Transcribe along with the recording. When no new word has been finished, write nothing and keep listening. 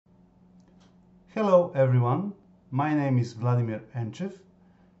Hello everyone, my name is Vladimir Enchev,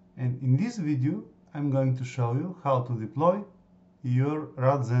 and in this video I'm going to show you how to deploy your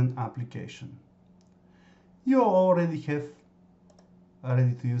Radzen application. You already have a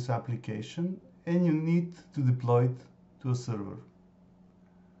ready-to-use application and you need to deploy it to a server.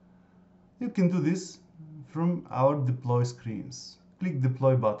 You can do this from our deploy screens. Click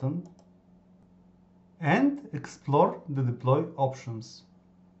Deploy button and explore the deploy options.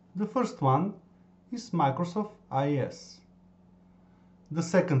 The first one is Microsoft IIS. The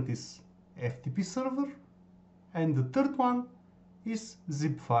second is FTP server, and the third one is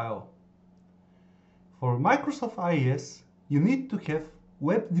zip file. For Microsoft IIS, you need to have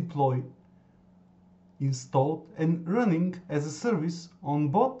web deploy installed and running as a service on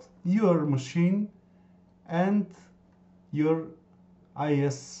both your machine and your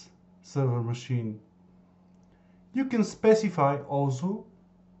IIS server machine. You can specify also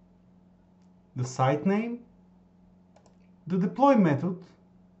the site name, the deploy method,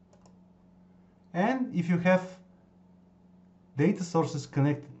 and if you have data sources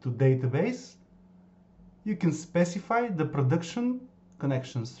connected to database, you can specify the production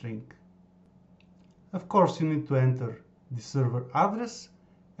connection string. Of course, you need to enter the server address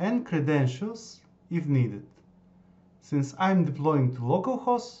and credentials if needed. Since I'm deploying to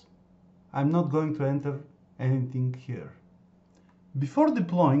localhost, I'm not going to enter anything here. Before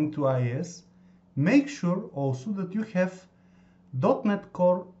deploying to IIS, make sure also that you have .NET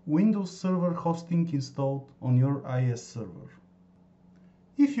Core Windows Server hosting installed on your IIS server.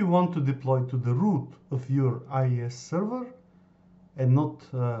 If you want to deploy to the root of your IIS server and not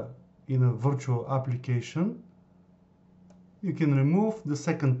in a virtual application, you can remove the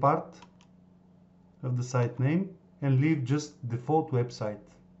second part of the site name and leave just default website.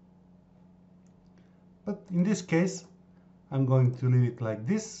 But in this case, I'm going to leave it like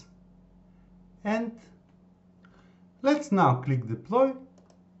this. And let's now click deploy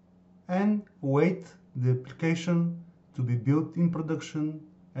and wait the application to be built in production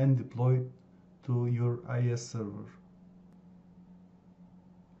and deployed to your IIS server.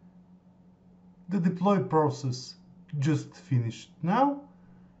 The deploy process just finished now,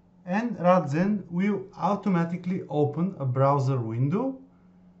 and Radzen will automatically open a browser window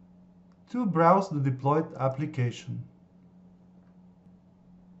to browse the deployed application.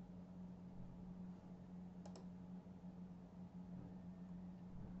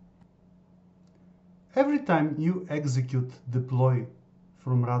 Every time you execute deploy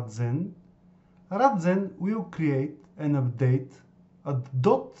from Radzen, Radzen will create and update a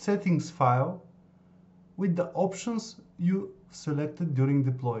 .settings file with the options you selected during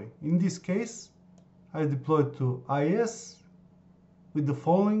deploy. In this case, I deployed to IIS with the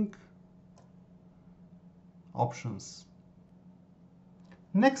following options.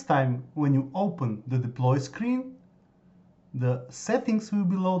 Next time when you open the deploy screen, the settings will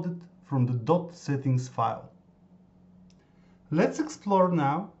be loaded from the .settings file. Let's explore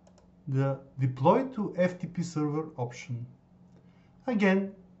now the deploy to FTP server option.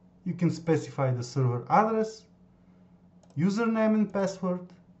 Again, you can specify the server address, username and password,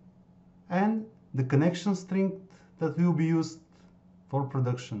 and the connection string that will be used for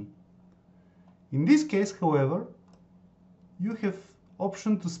production. In this case, however, you have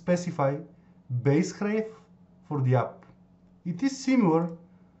option to specify base href for the app. It is similar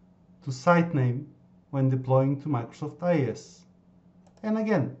to site name when deploying to Microsoft IIS. And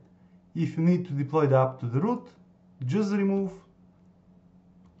again, if you need to deploy the app to the root, just remove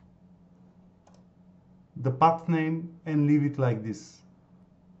the path name and leave it like this.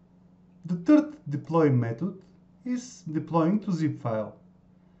 The third deploy method is deploying to zip file.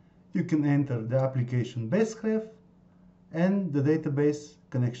 You can enter the application base href and the database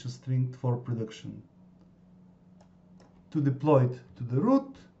connection string for production. To deploy it to the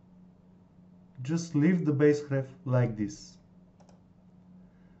root, just leave the base href like this.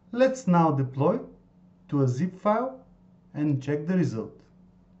 Let's now deploy to a zip file and check the result.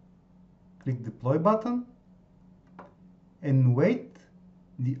 Click deploy button and wait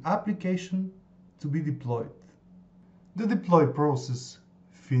the application to be deployed. The deploy process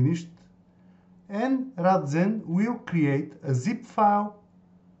finished, and Radzen will create a zip file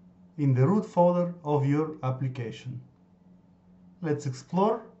in the root folder of your application. Let's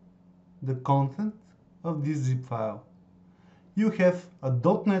explore the content of this zip file. You have a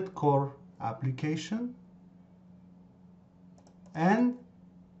 .NET Core application and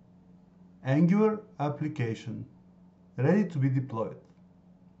Angular application ready to be deployed.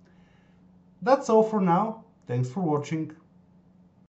 That's all for now. Thanks for watching.